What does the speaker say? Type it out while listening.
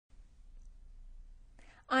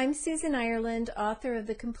I'm Susan Ireland, author of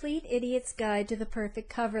The Complete Idiot's Guide to the Perfect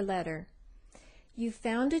Cover Letter. You've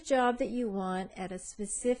found a job that you want at a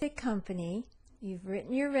specific company. You've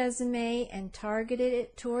written your resume and targeted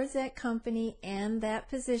it towards that company and that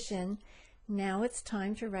position. Now it's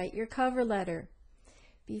time to write your cover letter.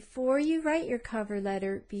 Before you write your cover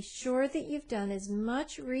letter, be sure that you've done as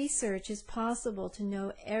much research as possible to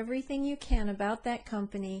know everything you can about that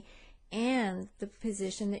company and the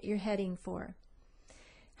position that you're heading for.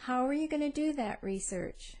 How are you going to do that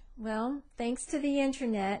research? Well, thanks to the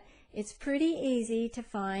internet, it's pretty easy to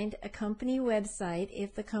find a company website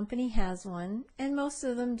if the company has one, and most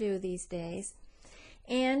of them do these days,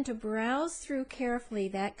 and to browse through carefully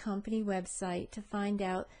that company website to find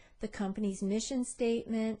out the company's mission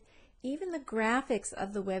statement. Even the graphics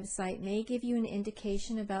of the website may give you an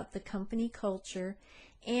indication about the company culture,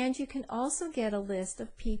 and you can also get a list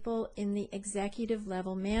of people in the executive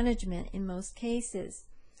level management in most cases.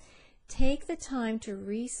 Take the time to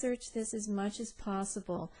research this as much as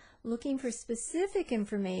possible, looking for specific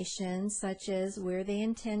information such as where they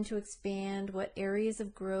intend to expand, what areas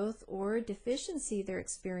of growth or deficiency they're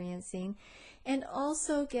experiencing, and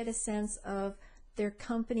also get a sense of their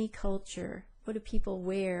company culture. What do people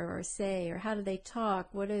wear or say, or how do they talk?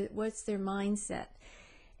 What's their mindset?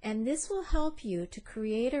 And this will help you to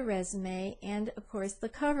create a resume and, of course, the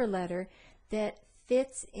cover letter that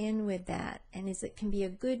fits in with that, and it can be a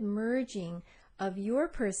good merging of your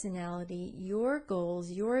personality, your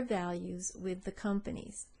goals, your values with the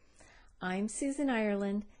company's. I'm Susan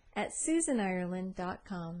Ireland at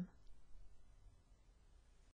susanireland.com.